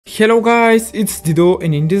Hello guys, it's Dido,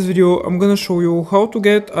 and in this video I'm gonna show you how to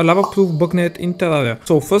get a Lavaproof Bug Net in Terraria.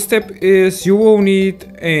 So first step is you will need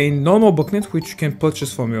a normal bug net which you can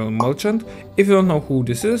purchase from your merchant. If you don't know who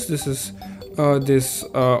this is this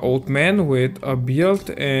old man with a beard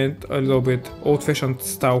and a little bit old-fashioned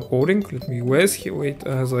style clothing. Let me, where's he? Wait,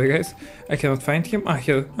 sorry guys, I cannot find him.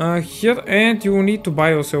 Here. And you will need to buy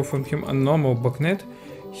yourself from him a normal bug net.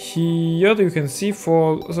 Here you can see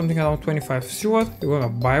for something around 25 silver, you're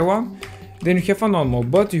gonna buy one. Then you have a normal,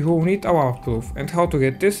 but you will need a Lavaproof. And how to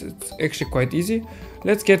get this? It's actually quite easy.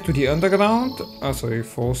 Let's get to the underground. Sorry,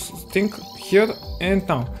 false thing here. And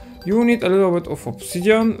now you will need a little bit of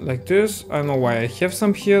obsidian like this. I don't know why I have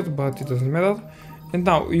some here, but it doesn't matter. And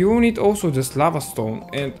now you will need also this lava stone,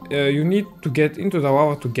 and you need to get into the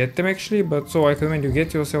lava to get them actually. But so I recommend you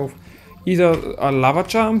get yourself either a lava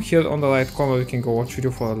charm. Here on the right corner you can go watch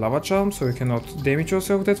video for a lava charm, so you cannot damage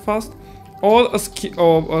yourself that fast, or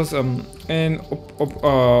an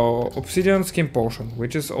obsidian skin potion,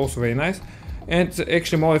 which is also very nice and it's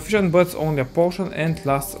actually more efficient, but it's only a potion and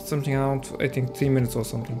lasts something around, I think, 3 minutes or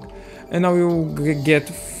something. And now you get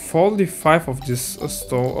 45 of this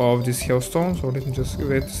hellstone, so let me just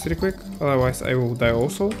read this really quick, otherwise I will die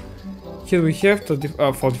also. Here we have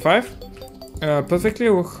 45 perfectly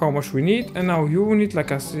with how much we need. And now you will need,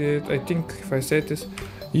 like I said, I think if I said this,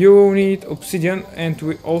 you will need obsidian, and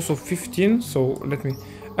we also 15. So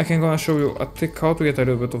I can gonna show you a trick how to get a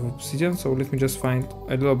little bit of obsidian. So let me just find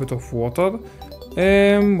a little bit of water.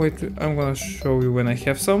 Wait, I'm gonna show you when I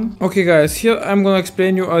have some. Okay guys, here I'm gonna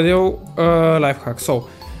explain you a little life hack. So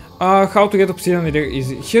how to get obsidian really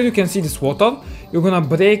easy. Here you can see this water. You're gonna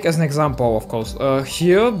break, as an example, of course,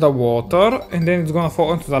 here the water, and then it's gonna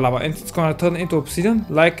fall into the lava and it's gonna turn into obsidian,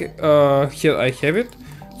 like here I have it.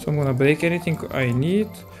 So I'm gonna break anything I need.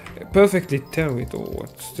 Perfectly tell it. Oh,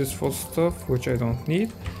 what's this for stuff which I don't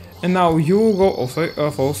need. And now you will go also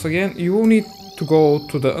false again. You will need to go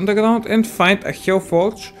to the underground and find a hell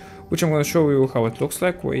forge, which I'm gonna show you how it looks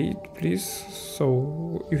like. Wait, please.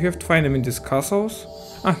 So you have to find them in these castles.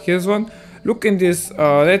 Here's one. Look in this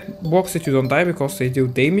red box that you don't die, because they do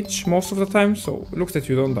damage most of the time, so it looks that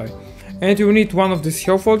you don't die. And you need one of these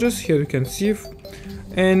hell forges. Here you can see.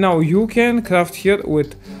 And now you can craft here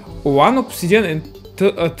with 1 obsidian and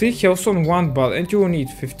 3 hellstone, 1 bar, and you will need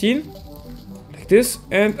 15 like this.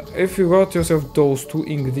 And if you got yourself those 2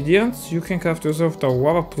 ingredients, you can craft yourself the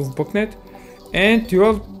Lavaproof Bug Net, and you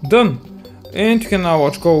are done. And you can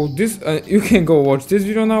now you can go watch this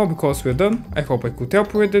video now, because we're done. I hope I could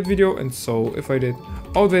help you with that video, and so if I did,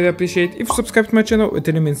 I would really appreciate if you subscribe to my channel. It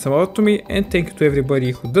really means a lot to me, and thank you to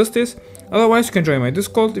everybody who does this. Otherwise, you can join my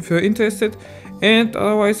Discord if you're interested, and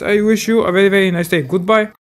otherwise I wish you a very nice day. Goodbye.